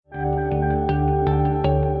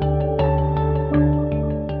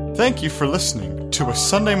Thank you for listening to a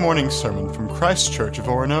Sunday morning sermon from Christ Church of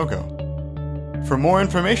Oronogo. For more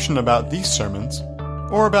information about these sermons,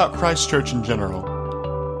 or about Christ Church in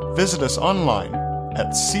general, visit us online at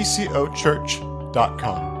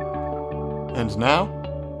ccochurch.com. And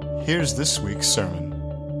now, here's this week's sermon.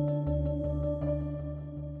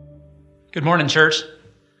 Good morning, church.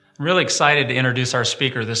 I'm really excited to introduce our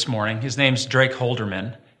speaker this morning. His name's Drake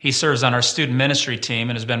Holderman. He serves on our student ministry team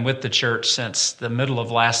and has been with the church since the middle of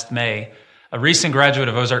last May. A recent graduate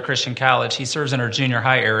of Ozark Christian College, he serves in our junior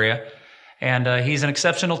high area, and he's an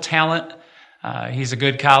exceptional talent. He's a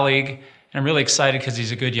good colleague, and I'm really excited because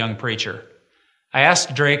he's a good young preacher. I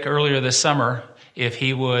asked Drake earlier this summer if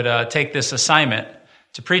he would take this assignment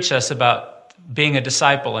to preach us about being a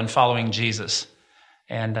disciple and following Jesus.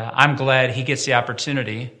 And I'm glad he gets the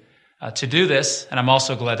opportunity to do this, and I'm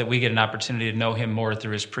also glad that we get an opportunity to know him more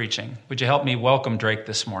through his preaching. Would you help me welcome Drake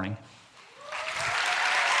this morning?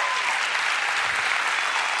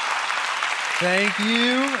 Thank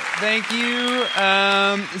you.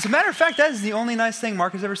 As a matter of fact, that is the only nice thing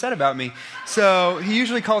Mark has ever said about me. So he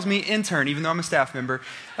usually calls me intern, even though I'm a staff member.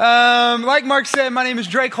 Like Mark said, my name is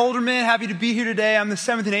Drake Holderman. Happy to be here today. I'm the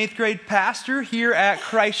 7th and 8th grade pastor here at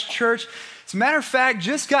Christ Church. As a matter of fact,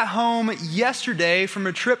 just got home yesterday from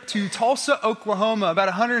a trip to Tulsa, Oklahoma. About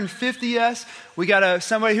 150 of us. We got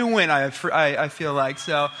somebody who went, I feel like.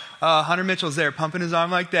 So Hunter Mitchell's there pumping his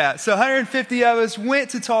arm like that. So 150 of us went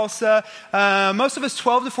to Tulsa. Most of us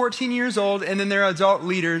 12 to 14 years old, and then their adult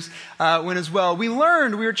leaders went as well. We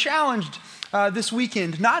were challenged this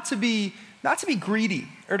weekend not to be greedy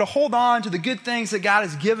or to hold on to the good things that God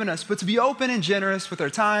has given us, but to be open and generous with our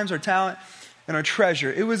times, our talent, and our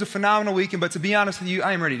treasure. It was a phenomenal weekend, but to be honest with you,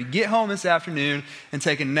 I am ready to get home this afternoon and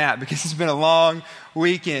take a nap because it's been a long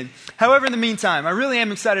weekend. However, in the meantime, I really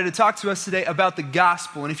am excited to talk to us today about the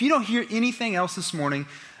gospel. And if you don't hear anything else this morning,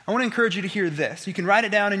 I want to encourage you to hear this. You can write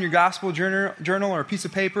it down in your gospel journal or a piece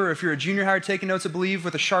of paper, or if you're a junior high taking notes, I believe,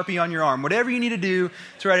 with a Sharpie on your arm. Whatever you need to do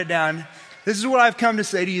to write it down, this is what I've come to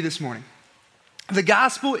say to you this morning. The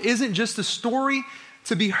gospel isn't just a story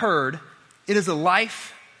to be heard, it is a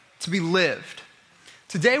life to be lived.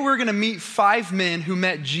 Today we're going to meet 5 men who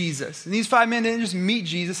met Jesus. And these 5 men didn't just meet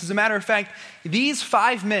Jesus. As a matter of fact, these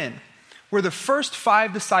 5 men were the first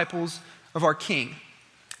 5 disciples of our King.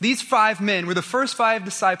 These 5 men were the first 5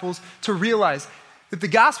 disciples to realize that the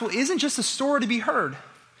gospel isn't just a story to be heard,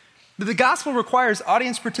 that the gospel requires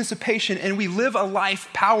audience participation, and we live a life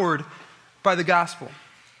powered by the gospel.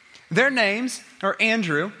 Their names are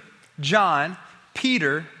Andrew, John,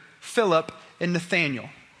 Peter, Philip, and Nathaniel.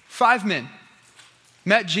 5 men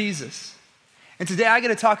met Jesus. And today I get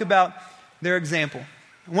to talk about their example,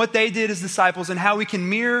 what they did as disciples, and how we can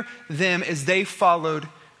mirror them as they followed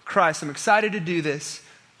Christ. I'm excited to do this.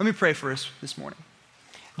 Let me pray for us this morning.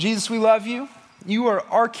 Jesus, we love you. You are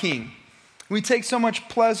our King. We take so much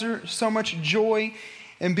pleasure, so much joy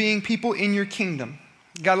in being people in your kingdom.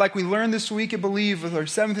 God, like we learned this week, I believe, with our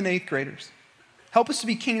 7th and 8th graders, help us to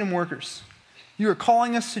be kingdom workers. You are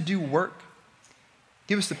calling us to do work.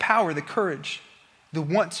 Give us the power, the courage, the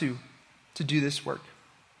want to do this work.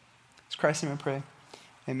 It's Christ's name I pray.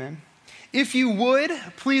 Amen. If you would,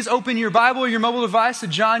 please open your Bible or your mobile device to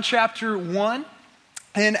John chapter 1.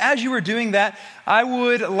 And as you were doing that, I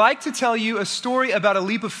would like to tell you a story about a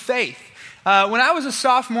leap of faith. When I was a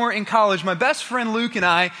sophomore in college, my best friend Luke and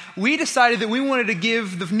I, we decided that we wanted to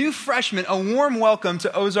give the new freshmen a warm welcome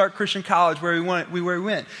to Ozark Christian College where we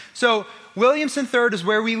went. So Williamson 3rd is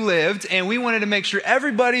where we lived, and we wanted to make sure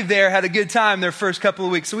everybody there had a good time their first couple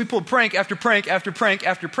of weeks. So we pulled prank after prank after prank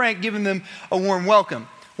after prank, giving them a warm welcome.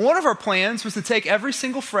 One of our plans was to take every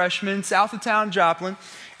single freshman south of town, Joplin,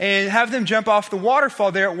 and have them jump off the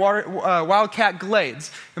waterfall there at Wildcat Glades.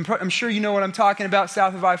 I'm sure you know what I'm talking about,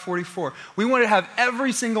 south of I-44. We wanted to have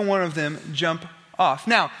every single one of them jump off.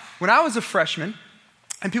 Now, when I was a freshman,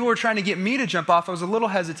 and people were trying to get me to jump off, I was a little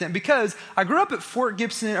hesitant because I grew up at Fort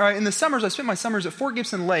Gibson. In the summers, I spent my summers at Fort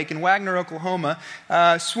Gibson Lake in Wagner, Oklahoma,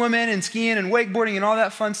 swimming and skiing and wakeboarding and all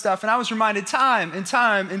that fun stuff. And I was reminded time and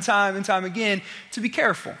time again to be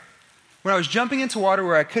careful when I was jumping into water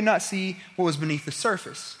where I could not see what was beneath the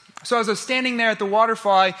surface. So as I was standing there at the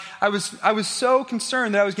waterfall, I was so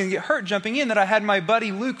concerned that I was going to get hurt jumping in that I had my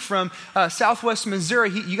buddy Luke from Southwest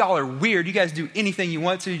Missouri. You all are weird. You guys do anything you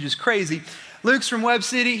want to. You're just crazy. Luke's from Webb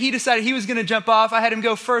City. He decided he was going to jump off. I had him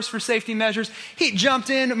go first for safety measures. He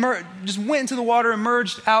jumped in, just went into the water,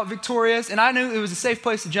 emerged out victorious. And I knew it was a safe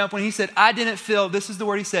place to jump when he said, I didn't feel, this is the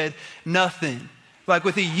word he said, nothing. Like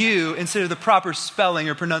with a U instead of the proper spelling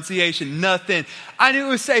or pronunciation, nothing. I knew it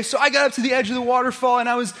was safe. So I got up to the edge of the waterfall and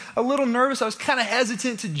I was a little nervous. I was kind of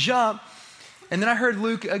hesitant to jump. And then I heard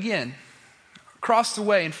Luke again, across the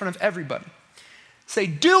way in front of everybody, say,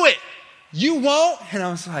 "Do it! You won't!" And I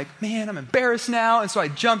was like, man, I'm embarrassed now. And so I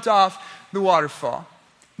jumped off the waterfall.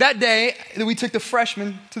 That day that we took the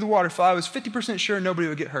freshmen to the waterfall, I was 50% sure nobody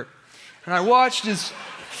would get hurt. And I watched as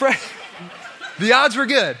the odds were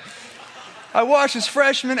good. I watched as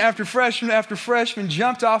freshman after freshman after freshman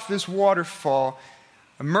jumped off this waterfall,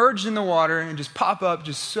 emerged in the water, and just pop up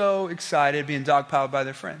just so excited, being dogpiled by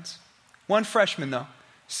their friends. One freshman, though,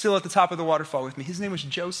 still at the top of the waterfall with me. His name was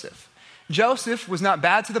Joseph. Joseph was not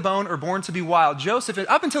bad to the bone or born to be wild. Joseph,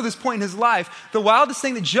 up until this point in his life, the wildest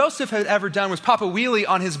thing that Joseph had ever done was pop a wheelie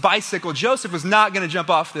on his bicycle. Joseph was not going to jump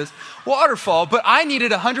off this waterfall, but I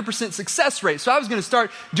needed a 100% success rate. So I was going to start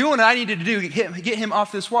doing what I needed to do to get him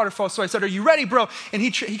off this waterfall. So I said, "Are you ready, bro?" And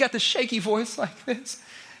he got this shaky voice like this.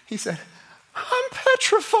 He said, "I'm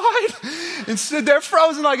petrified," and stood there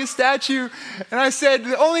frozen like a statue. And I said,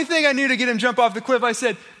 the only thing I knew to get him jump off the cliff, I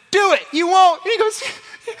said, "Do it, you won't." And he goes,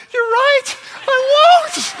 "You're right, I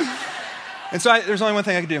won't." And so there's only one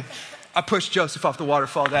thing I could do. I pushed Joseph off the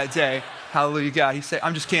waterfall that day. Hallelujah, God. He said,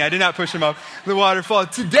 I'm just kidding. I did not push him off the waterfall.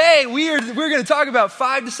 Today, we're going to talk about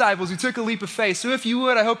 5 disciples who took a leap of faith. So if you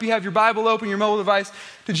would, I hope you have your Bible open, your mobile device,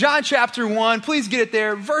 to John chapter 1. Please get it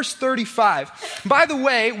there, verse 35. By the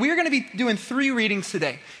way, we're going to be doing 3 readings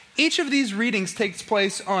today. Each of these readings takes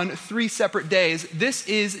place on 3 separate days. This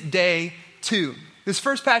is day 2. This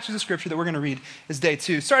first passage of scripture that we're going to read is day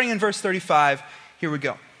 2. Starting in verse 35, here we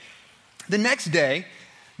go. The next day,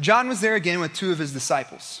 John was there again with 2 of his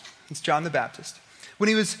disciples. It's John the Baptist. When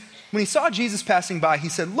he saw Jesus passing by, he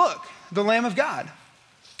said, "Look, the Lamb of God."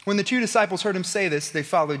 When the 2 disciples heard him say this, they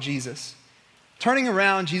followed Jesus. Turning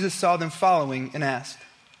around, Jesus saw them following and asked,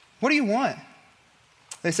 "What do you want?"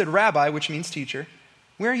 They said, "Rabbi," which means teacher,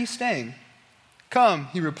 "where are you staying?" "Come,"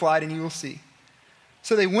 he replied, "and you will see."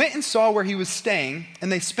 So they went and saw where he was staying, and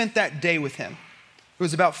they spent that day with him. It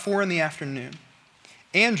was about 4 p.m.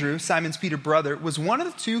 Andrew, Simon Peter's brother, was one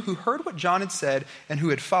of the 2 who heard what John had said and who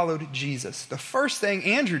had followed Jesus. The first thing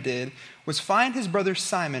Andrew did was find his brother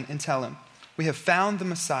Simon and tell him, "We have found the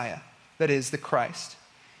Messiah," that is, the Christ.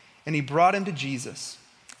 And he brought him to Jesus.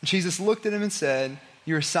 Jesus looked at him and said,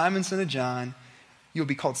 "You are Simon, son of John. You will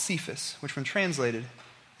be called Cephas," which when translated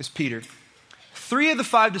is Peter. 3 of the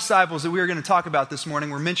 5 disciples that we are going to talk about this morning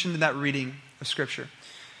were mentioned in that reading of Scripture.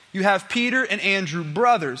 You have Peter and Andrew,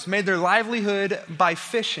 brothers, made their livelihood by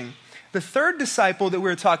fishing. The 3rd disciple that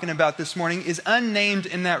we're talking about this morning is unnamed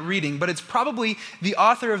in that reading, but it's probably the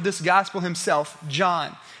author of this gospel himself,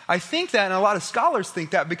 John. I think that, and a lot of scholars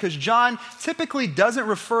think that, because John typically doesn't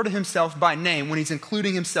refer to himself by name when he's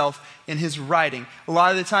including himself in his writing. A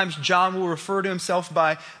lot of the times, John will refer to himself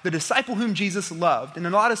by the disciple whom Jesus loved. And a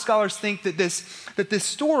lot of scholars think that this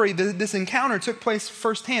story, this encounter took place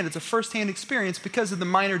firsthand. It's a firsthand experience because of the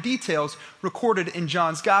minor details recorded in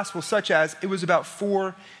John's gospel, such as it was about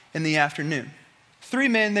 4 p.m. 3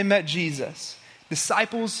 men, they met Jesus,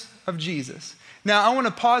 disciples of Jesus. Now, I want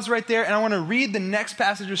to pause right there and I want to read the next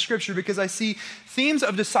passage of scripture because I see themes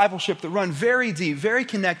of discipleship that run very deep, very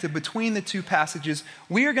connected between the 2 passages.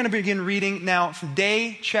 We are going to begin reading now from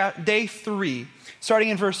day 3, starting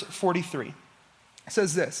in verse 43. It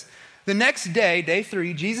says this: "The next day, day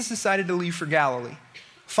 3, Jesus decided to leave for Galilee.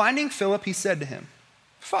 Finding Philip, he said to him,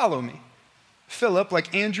 'Follow me.' Philip,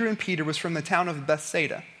 like Andrew and Peter, was from the town of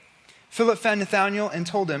Bethsaida. Philip found Nathanael and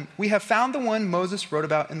told him, 'We have found the one Moses wrote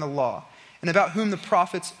about in the law, and about whom the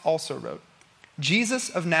prophets also wrote, Jesus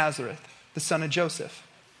of Nazareth, the son of Joseph.'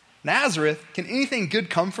 'Nazareth? Can anything good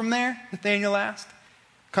come from there?' Nathanael asked.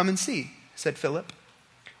 'Come and see,' said Philip.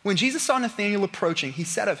 When Jesus saw Nathanael approaching, he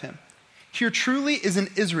said of him, 'Here truly is an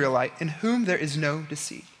Israelite in whom there is no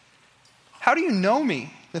deceit.' 'How do you know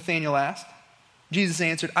me?' Nathanael asked. Jesus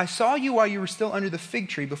answered, 'I saw you while you were still under the fig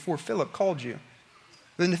tree before Philip called you.'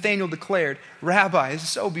 Then Nathanael declared, 'Rabbi, this is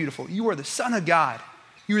so beautiful. You are the Son of God.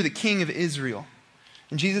 You are the King of Israel.'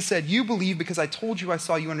 And Jesus said, 'You believe because I told you I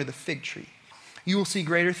saw you under the fig tree. You will see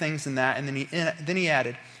greater things than that.' And then he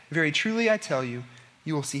added, 'Very truly I tell you,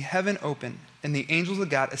 you will see heaven open and the angels of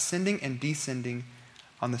God ascending and descending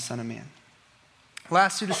on the Son of Man.'"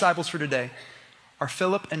 Last 2 disciples for today are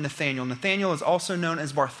Philip and Nathanael. Nathanael is also known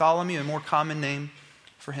as Bartholomew, a more common name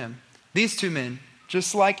for him. These 2 men,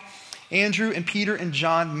 just like Andrew and Peter and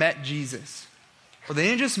John, met Jesus. Well, they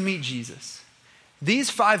didn't just meet Jesus. These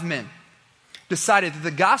 5 men decided that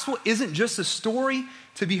the gospel isn't just a story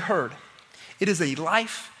to be heard. It is a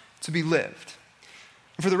life to be lived.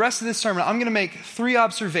 And for the rest of this sermon, I'm going to make 3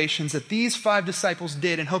 observations that these 5 disciples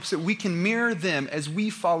did in hopes that we can mirror them as we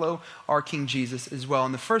follow our King Jesus as well.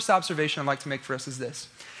 And the first observation I'd like to make for us is this: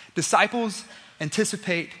 disciples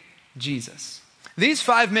anticipate Jesus. These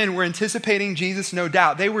 5 men were anticipating Jesus, no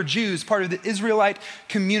doubt. They were Jews, part of the Israelite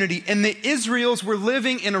community, and the Israels were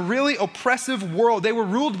living in a really oppressive world. They were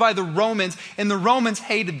ruled by the Romans, and the Romans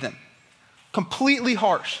hated them. Completely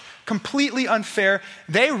harsh, completely unfair.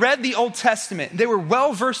 They read the Old Testament. They were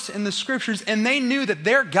well-versed in the scriptures, and they knew that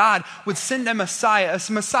their God would send a Messiah.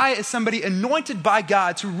 A Messiah is somebody anointed by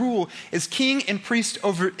God to rule as king and priest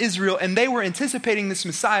over Israel, and they were anticipating this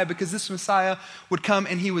Messiah because this Messiah would come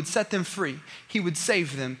and he would set them free. He would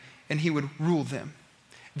save them, and he would rule them.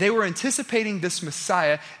 They were anticipating this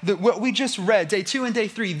Messiah. That what we just read, day 2 and day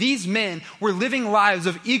 3, these men were living lives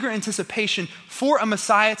of eager anticipation for a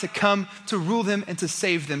Messiah to come to rule them and to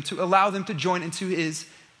save them, to allow them to join into his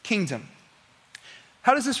kingdom.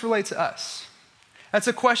 How does this relate to us? That's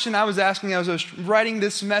a question I was asking as I was writing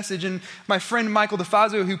this message, and my friend Michael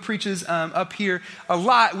DeFazio, who preaches up here a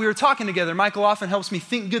lot, we were talking together. Michael often helps me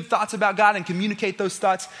think good thoughts about God and communicate those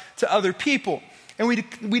thoughts to other people. And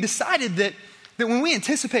we decided that when we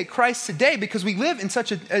anticipate Christ today, because we live in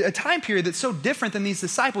such a time period that's so different than these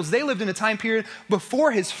disciples, they lived in a time period before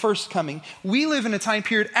his first coming. We live in a time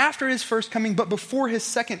period after his first coming, but before his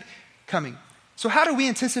second coming. So how do we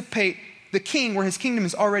anticipate the king where his kingdom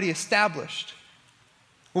is already established?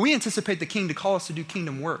 Well, we anticipate the king to call us to do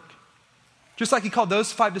kingdom work. Just like he called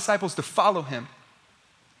those 5 disciples to follow him.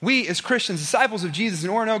 We as Christians, disciples of Jesus in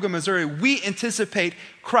Oronogo, Missouri, we anticipate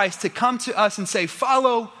Christ to come to us and say,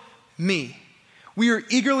 "Follow me." We are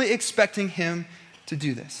eagerly expecting him to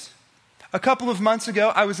do this. A couple of months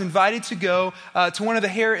ago, I was invited to go to one of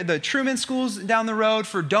the Truman schools down the road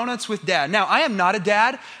for Donuts with Dad. Now, I am not a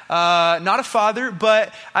dad, not a father,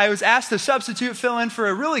 but I was asked to substitute, fill in for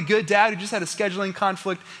a really good dad who just had a scheduling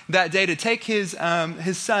conflict that day to take his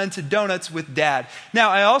son to Donuts with Dad. Now,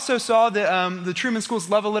 I also saw the Truman School's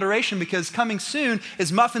love alliteration because coming soon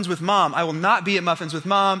is Muffins with Mom. I will not be at Muffins with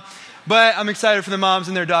Mom, but I'm excited for the moms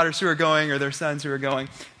and their daughters who are going, or their sons who are going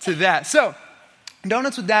to that. So,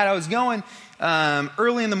 Donuts with Dad, I was going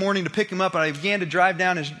early in the morning to pick him up, and I began to drive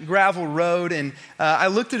down his gravel road, and I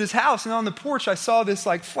looked at his house, and on the porch I saw this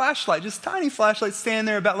flashlight, just tiny flashlight standing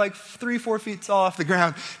there about 3-4 feet tall off the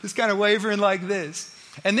ground, just kind of wavering like this.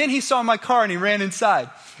 And then he saw my car and he ran inside.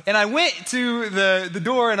 And I went to the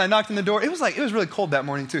door and I knocked on the door. It was really cold that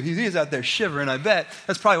morning too. He was out there shivering, I bet.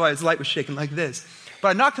 That's probably why his light was shaking like this. But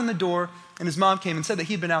I knocked on the door, and his mom came and said that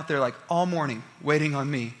he'd been out there all morning waiting on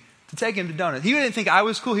me to take him to Donuts. He didn't think I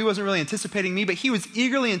was cool. He wasn't really anticipating me, but he was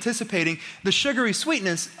eagerly anticipating the sugary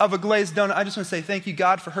sweetness of a glazed donut. I just want to say thank you,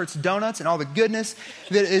 God, for Hertz Donuts and all the goodness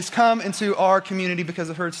that has come into our community because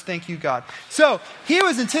of Hertz. Thank you, God. So he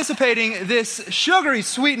was anticipating this sugary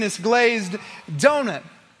sweetness glazed donut.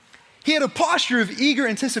 He had a posture of eager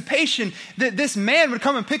anticipation that this man would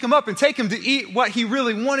come and pick him up and take him to eat what he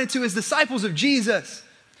really wanted to as disciples of Jesus.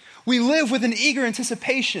 We live with an eager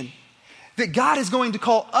anticipation that God is going to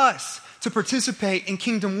call us to participate in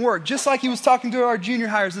kingdom work. Just like he was talking to our junior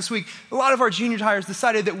hires this week, a lot of our junior hires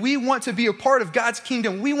decided that we want to be a part of God's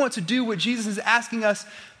kingdom. We want to do what Jesus is asking us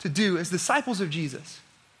to do as disciples of Jesus.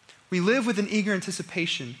 We live with an eager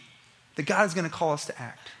anticipation that God is going to call us to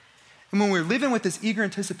act. And when we're living with this eager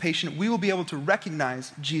anticipation, we will be able to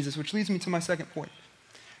recognize Jesus, which leads me to my second point.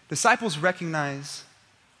 Disciples recognize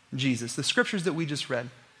Jesus. The scriptures that we just read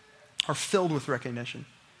are filled with recognition.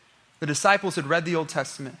 The disciples had read the Old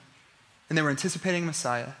Testament, and they were anticipating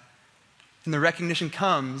Messiah. And the recognition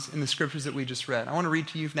comes in the scriptures that we just read. I want to read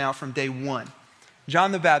to you now from day 1.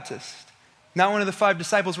 John the Baptist, not one of the 5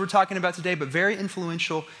 disciples we're talking about today, but very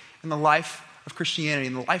influential in the life of Christianity,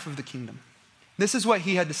 in the life of the kingdom. This is what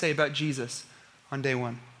he had to say about Jesus on day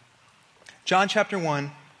 1. John chapter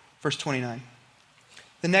 1, verse 29.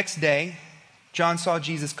 The next day, John saw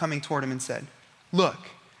Jesus coming toward him and said, "Look,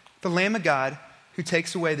 the Lamb of God who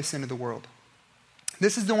takes away the sin of the world.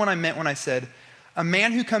 This is the one I meant when I said, a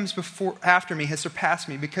man who comes after me has surpassed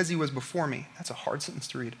me because he was before me." That's a hard sentence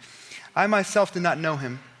to read. "I myself did not know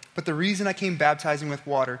him, but the reason I came baptizing with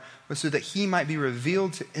water was so that he might be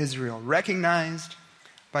revealed to Israel," recognized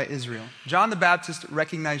by Israel. John the Baptist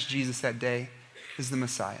recognized Jesus that day as the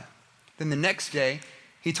Messiah. Then the next day,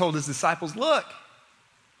 he told his disciples, "Look,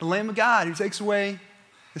 the Lamb of God who takes away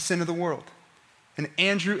the sin of the world." And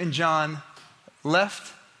Andrew and John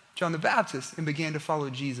left John the Baptist and began to follow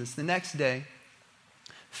Jesus. The next day,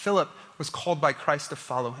 Philip was called by Christ to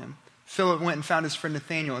follow him. Philip went and found his friend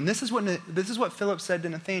Nathanael. And this is what Philip said to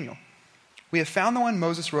Nathanael. "We have found the one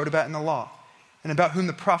Moses wrote about in the law, and about whom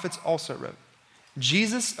the prophets also wrote,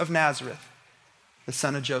 Jesus of Nazareth, the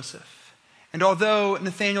son of Joseph." And although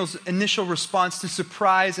Nathanael's initial response to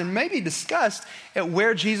surprise and maybe disgust at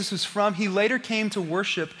where Jesus was from, he later came to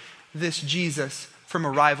worship this Jesus from a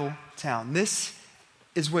rival town. This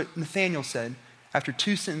is what Nathanael said after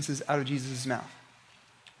 2 sentences out of Jesus' mouth.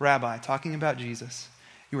 Rabbi, talking about Jesus,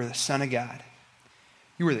 you are the Son of God.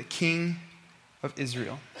 You are the King of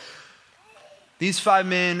Israel. These 5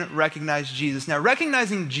 men recognized Jesus. Now,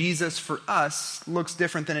 recognizing Jesus for us looks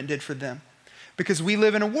different than it did for them, because we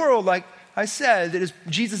live in a world, like I said, that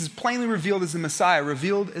Jesus is plainly revealed as the Messiah,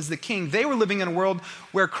 revealed as the King. They were living in a world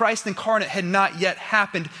where Christ incarnate had not yet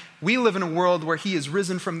happened. We live in a world where he is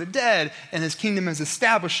risen from the dead and his kingdom is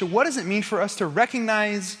established. So what does it mean for us to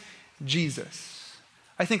recognize Jesus?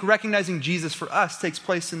 I think recognizing Jesus for us takes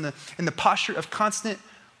place in the posture of constant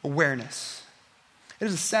awareness. It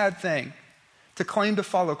is a sad thing to claim to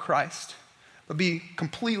follow Christ, but be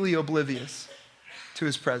completely oblivious to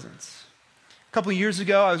his presence. A couple of years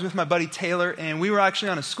ago, I was with my buddy Taylor, and we were actually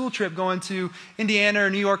on a school trip going to Indiana or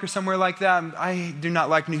New York or somewhere like that. I do not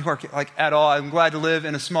like New York at all. I'm glad to live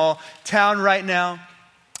in a small town right now.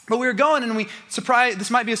 But we were going, and this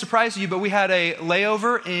might be a surprise to you, but we had a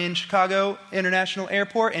layover in Chicago International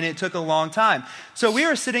Airport, and it took a long time. So we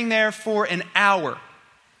were sitting there for an hour,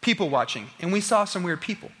 people watching, and we saw some weird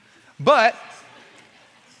people. But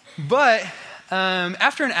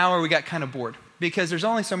after an hour, we got kind of bored, because there's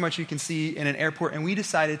only so much you can see in an airport, and we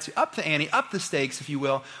decided to up the ante, up the stakes, if you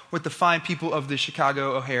will, with the fine people of the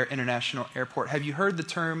Chicago O'Hare International Airport. Have you heard the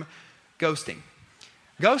term ghosting?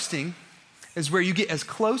 Ghosting is where you get as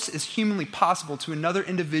close as humanly possible to another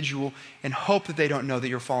individual and hope that they don't know that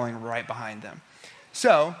you're following right behind them.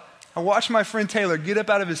 So I watched my friend Taylor get up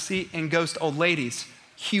out of his seat and ghost old ladies,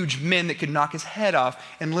 huge men that could knock his head off,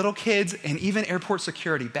 and little kids, and even airport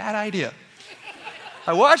security. Bad idea.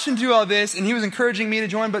 I watched him do all this, and he was encouraging me to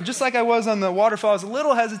join, but just like I was on the waterfall, I was a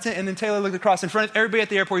little hesitant, and then Taylor looked across in front of everybody at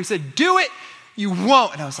the airport. He said, "Do it, you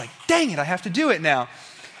won't." And I was like, dang it, I have to do it now.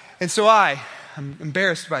 And so I'm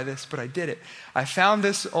embarrassed by this, but I did it. I found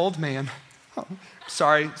this old man. Oh,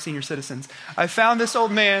 sorry, senior citizens. I found this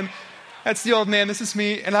old man. That's the old man, this is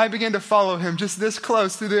me, and I began to follow him just this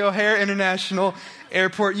close through the O'Hare International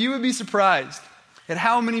Airport. You would be surprised at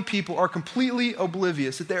how many people are completely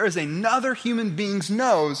oblivious that there is another human being's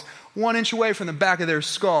nose 1 inch away from the back of their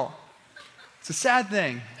skull. It's a sad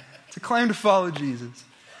thing to claim to follow Jesus,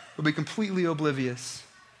 but be completely oblivious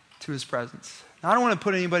to his presence. Now, I don't want to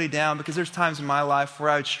put anybody down, because there's times in my life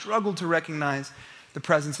where I would struggle to recognize the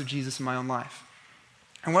presence of Jesus in my own life.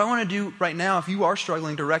 And what I want to do right now, if you are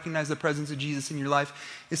struggling to recognize the presence of Jesus in your life,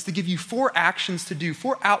 is to give you 4 actions to do,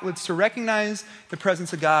 4 outlets to recognize the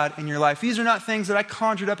presence of God in your life. These are not things that I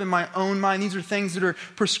conjured up in my own mind. These are things that are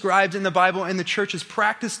prescribed in the Bible and the church has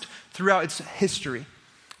practiced throughout its history.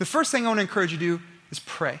 The first thing I want to encourage you to do is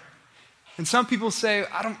pray. And some people say,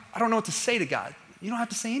 I don't know what to say to God. You don't have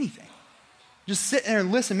to say anything. Just sit there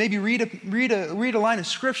and listen. Maybe read a line of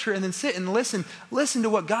scripture and then sit and listen. Listen to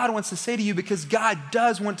what God wants to say to you, because God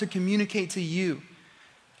does want to communicate to you.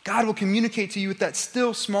 God will communicate to you with that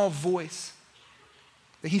still small voice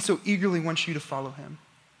that he so eagerly wants you to follow him.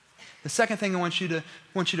 The second thing I want you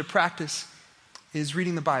to practice is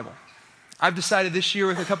reading the Bible. I've decided this year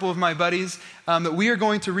with a couple of my buddies that we are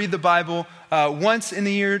going to read the Bible once in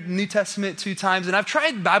the year, New Testament 2 times. And I've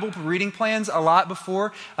tried Bible reading plans a lot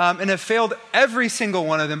before and have failed every single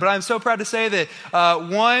one of them. But I'm so proud to say that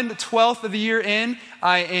 1/12 of the year in,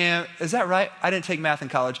 is that right? I didn't take math in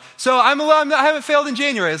college. So I haven't failed in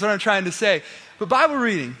January, is what I'm trying to say. But Bible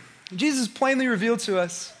reading, Jesus plainly revealed to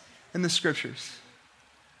us in the scriptures.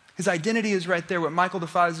 His identity is right there. What Michael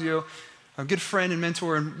DeFazio, a good friend and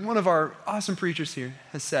mentor and one of our awesome preachers here,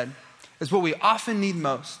 has said is what we often need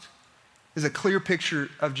most is a clear picture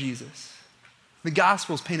of Jesus. The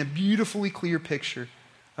Gospels paint a beautifully clear picture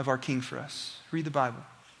of our King for us. Read the Bible.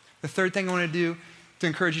 The third thing I want to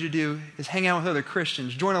encourage you to do is hang out with other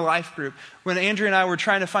Christians. Join a life group. When Andrea and I were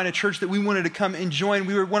trying to find a church that we wanted to come and join,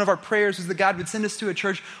 one of our prayers was that God would send us to a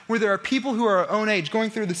church where there are people who are our own age, going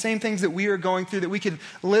through the same things that we are going through, that we could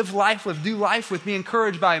live life with, do life with, be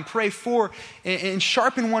encouraged by, and pray for, and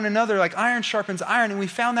sharpen one another like iron sharpens iron. And we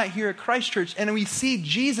found that here at Christ Church. And we see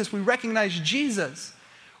Jesus, we recognize Jesus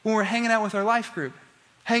when we're hanging out with our life group,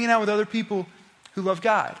 hanging out with other people who love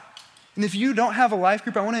God. And if you don't have a life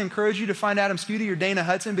group, I want to encourage you to find Adam Scuti or Dana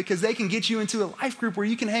Hudson, because they can get you into a life group where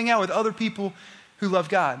you can hang out with other people who love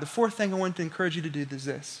God. The fourth thing I want to encourage you to do is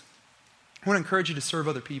this. I want to encourage you to serve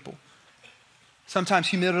other people. Sometimes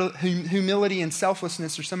humility and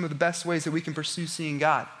selflessness are some of the best ways that we can pursue seeing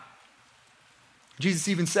God. Jesus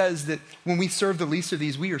even says that when we serve the least of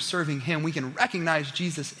these, we are serving him. We can recognize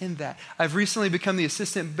Jesus in that. I've recently become the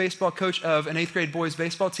assistant baseball coach of an 8th grade boys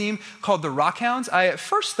baseball team called the Rockhounds. I at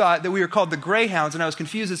first thought that we were called the Greyhounds, and I was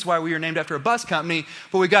confused as to why we were named after a bus company,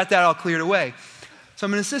 but we got that all cleared away. So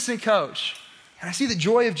I'm an assistant coach, and I see the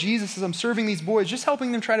joy of Jesus as I'm serving these boys, just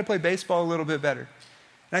helping them try to play baseball a little bit better.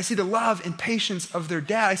 And I see the love and patience of their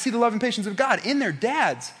dad. I see the love and patience of God in their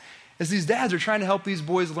dads. As these dads are trying to help these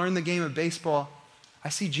boys learn the game of baseball, I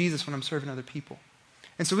see Jesus when I'm serving other people.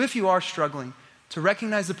 And so if you are struggling to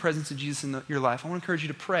recognize the presence of Jesus in your life, I want to encourage you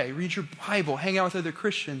to pray, read your Bible, hang out with other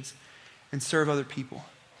Christians, and serve other people.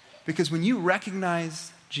 Because when you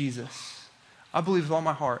recognize Jesus, I believe with all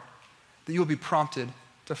my heart that you'll be prompted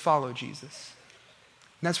to follow Jesus.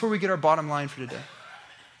 And that's where we get our bottom line for today.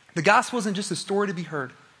 The gospel isn't just a story to be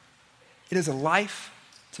heard. It is a life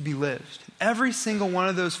to be lived. Every single one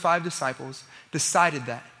of those 5 disciples decided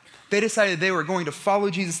that. They decided they were going to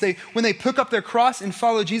follow Jesus. When they took up their cross and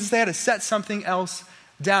followed Jesus, they had to set something else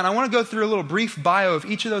down. I want to go through a little brief bio of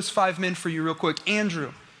each of those 5 men for you real quick.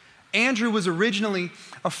 Andrew. Andrew was originally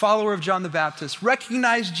a follower of John the Baptist,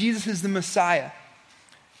 recognized Jesus as the Messiah.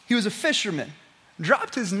 He was a fisherman,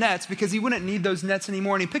 dropped his nets because he wouldn't need those nets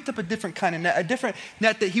anymore, and he picked up a different kind of net, a different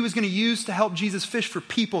net that he was going to use to help Jesus fish for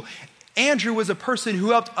people. Andrew was a person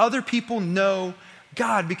who helped other people know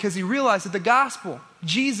God because he realized that the gospel,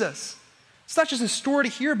 Jesus, it's not just a story to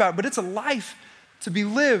hear about, but it's a life to be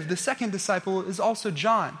lived. The second disciple is also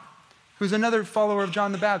John, who's another follower of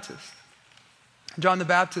John the Baptist. John the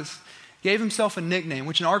Baptist gave himself a nickname,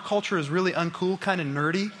 which in our culture is really uncool, kind of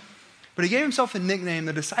nerdy, but he gave himself a nickname,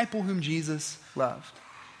 the disciple whom Jesus loved.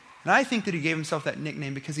 And I think that he gave himself that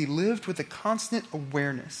nickname because he lived with a constant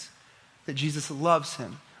awareness that Jesus loves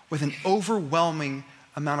him with an overwhelming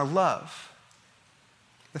amount of love.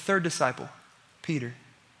 The third disciple, Peter.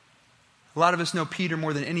 A lot of us know Peter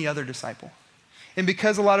more than any other disciple. And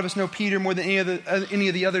because a lot of us know Peter more than any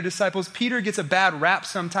of the other disciples, Peter gets a bad rap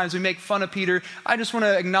sometimes. We make fun of Peter. I just want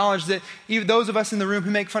to acknowledge that even those of us in the room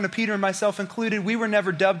who make fun of Peter, and myself included, we were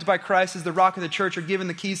never dubbed by Christ as the rock of the church or given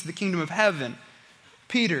the keys to the kingdom of heaven.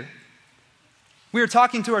 Peter. We were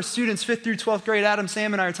talking to our students, 5th through 12th grade. Adam,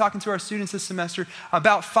 Sam, and I are talking to our students this semester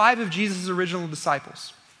about 5 of Jesus' original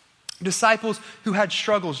disciples. Disciples who had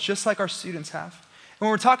struggles just like our students have. And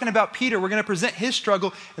when we're talking about Peter, we're going to present his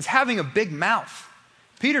struggle as having a big mouth.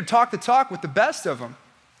 Peter talked the talk with the best of them,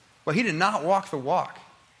 but he did not walk the walk.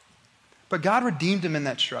 But God redeemed him in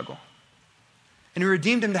that struggle. And he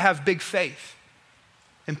redeemed him to have big faith.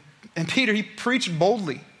 And Peter, he preached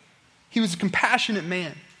boldly. He was a compassionate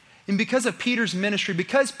man. And because of Peter's ministry,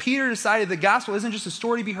 because Peter decided the gospel isn't just a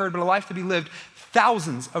story to be heard, but a life to be lived,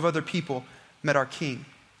 thousands of other people met our King.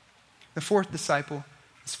 The fourth disciple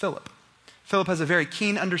is Philip. Philip has a very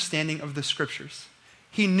keen understanding of the scriptures.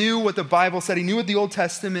 He knew what the Bible said. He knew what the Old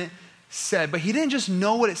Testament said. But he didn't just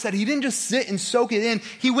know what it said. He didn't just sit and soak it in.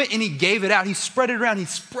 He went and he gave it out. He spread it around. He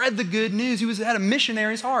spread the good news. He had a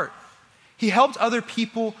missionary's heart. He helped other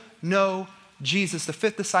people know Jesus. The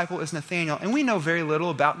fifth disciple is Nathanael. And we know very little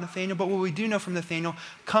about Nathanael, but what we do know from Nathanael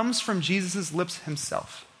comes from Jesus' lips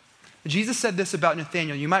himself. Jesus said this about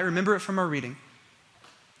Nathanael. You might remember it from our reading.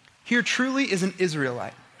 Here truly is an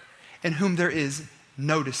Israelite in whom there is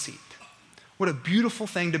no deceit. What a beautiful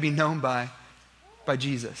thing to be known by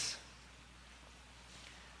Jesus.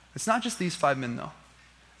 It's not just these 5 men, though.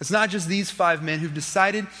 It's not just these 5 men who've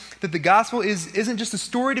decided that the gospel isn't just a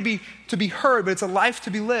story to be heard, but it's a life to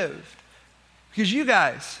be lived. Because you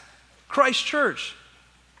guys, Christ Church,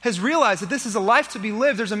 has realized that this is a life to be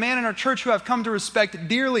lived. There's a man in our church who I've come to respect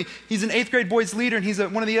dearly. He's an 8th grade boys leader, and he's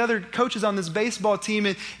one of the other coaches on this baseball team.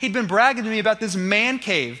 And he'd been bragging to me about this man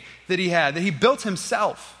cave that he built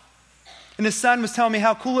himself. And his son was telling me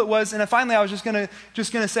how cool it was. And finally, I was just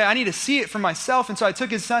gonna say, I need to see it for myself. And so I took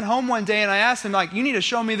his son home one day, and I asked him, you need to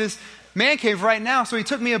show me this man cave right now. So he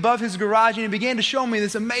took me above his garage, and he began to show me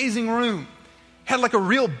this amazing room. Had like a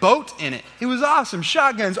real boat in it. It was awesome.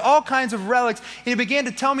 Shotguns, all kinds of relics. And he began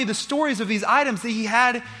to tell me the stories of these items that he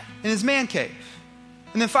had in his man cave.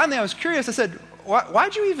 And then finally I was curious. I said,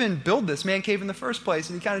 why'd you even build this man cave in the first place?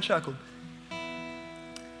 And he kind of chuckled.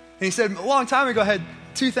 And he said, a long time ago I had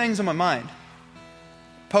 2 things on my mind.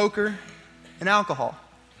 Poker and alcohol.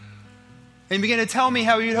 And he began to tell me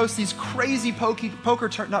how he would host these crazy poker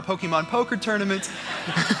tournaments.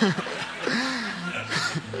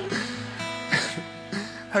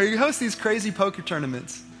 How you host these crazy poker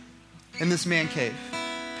tournaments in this man cave.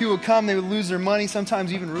 People would come, they would lose their money,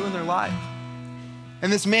 sometimes even ruin their life. In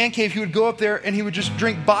this man cave, he would go up there and he would just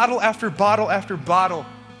drink bottle after bottle after bottle.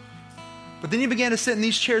 But then he began to sit in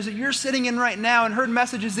these chairs that you're sitting in right now and heard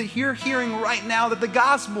messages that you're hearing right now, that the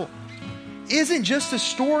gospel isn't just a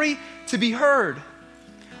story to be heard,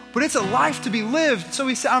 but it's a life to be lived. So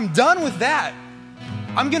he said, I'm done with that.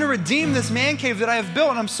 I'm going to redeem this man cave that I have built,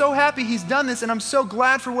 and I'm so happy he's done this, and I'm so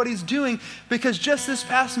glad for what he's doing, because just this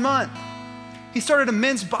past month, He started a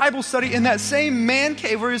men's Bible study in that same man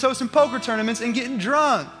cave where he was hosting poker tournaments and getting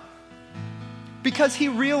drunk. Because he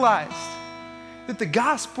realized that the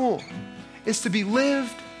gospel is to be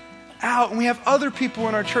lived out. And we have other people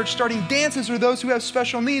in our church starting dances for those who have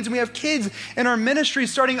special needs. And we have kids in our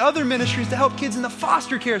ministries starting other ministries to help kids in the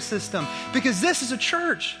foster care system. Because this is a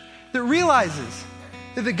church that realizes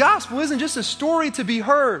that the gospel isn't just a story to be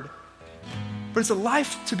heard, but it's a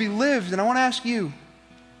life to be lived. And I want to ask you,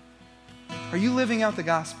 are you living out the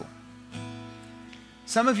gospel?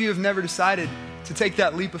 Some of you have never decided to take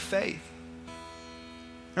that leap of faith.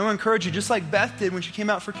 And I want to encourage you, just like Beth did when she came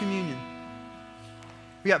out for communion.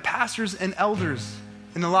 We got pastors and elders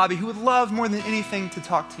in the lobby who would love more than anything to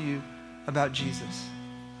talk to you about Jesus.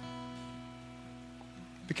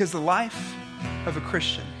 Because the life of a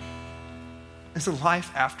Christian is a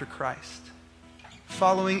life after Christ,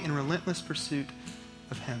 following in relentless pursuit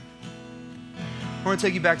of Him. I want to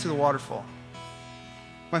take you back to the waterfall.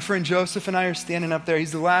 My friend Joseph and I are standing up there.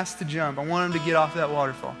 He's the last to jump. I want him to get off that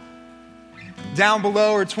waterfall. Down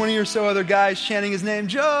below are 20 or so other guys chanting his name,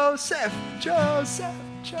 Joseph, Joseph,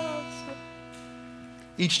 Joseph.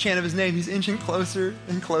 Each chant of his name, he's inching closer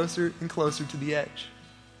and closer and closer to the edge.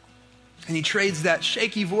 And he trades that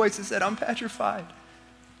shaky voice that said, I'm petrified,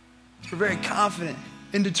 for a very confident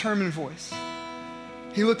and determined voice.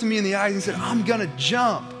 He looked at me in the eyes and said, I'm going to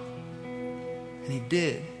jump. And he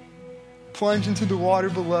did. Plunged into the water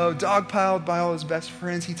below, dogpiled by all his best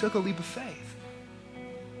friends. He took a leap of faith.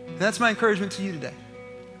 And that's my encouragement to you today.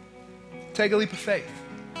 Take a leap of faith.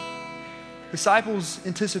 Disciples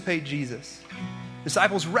anticipate Jesus.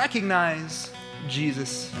 Disciples recognize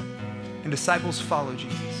Jesus. And disciples follow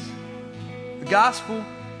Jesus. The gospel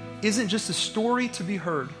isn't just a story to be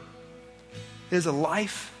heard. It is a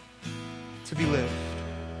life to be lived.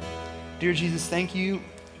 Dear Jesus, thank you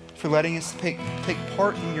for letting us take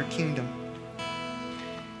part in your kingdom.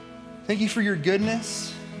 Thank you for your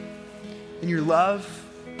goodness and your love.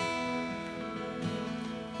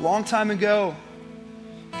 A long time ago,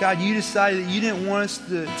 God, you decided that you didn't want us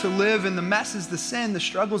to live in the messes, the sin, the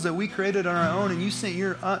struggles that we created on our own, and you sent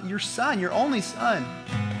your son, your only son,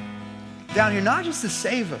 down here, not just to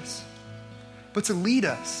save us, but to lead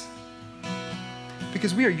us.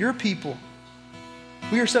 Because we are your people.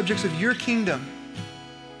 We are subjects of your kingdom.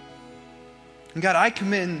 And God, I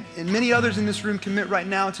commit, and many others in this room commit right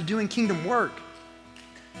now to doing kingdom work.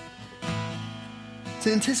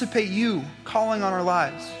 To anticipate you calling on our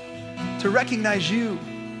lives. To recognize you.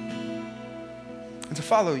 And to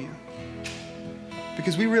follow you.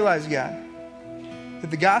 Because we realize, God, that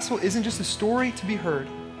the gospel isn't just a story to be heard.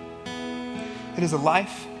 It is a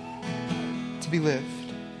life to be lived.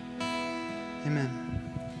 Amen.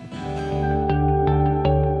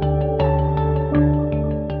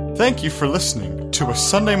 Thank you for listening to a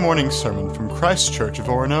Sunday morning sermon from Christ Church of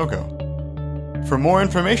Oronogo. For more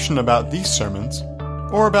information about these sermons,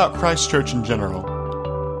 or about Christ Church in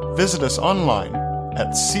general, visit us online at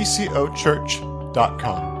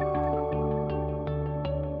ccochurch.com.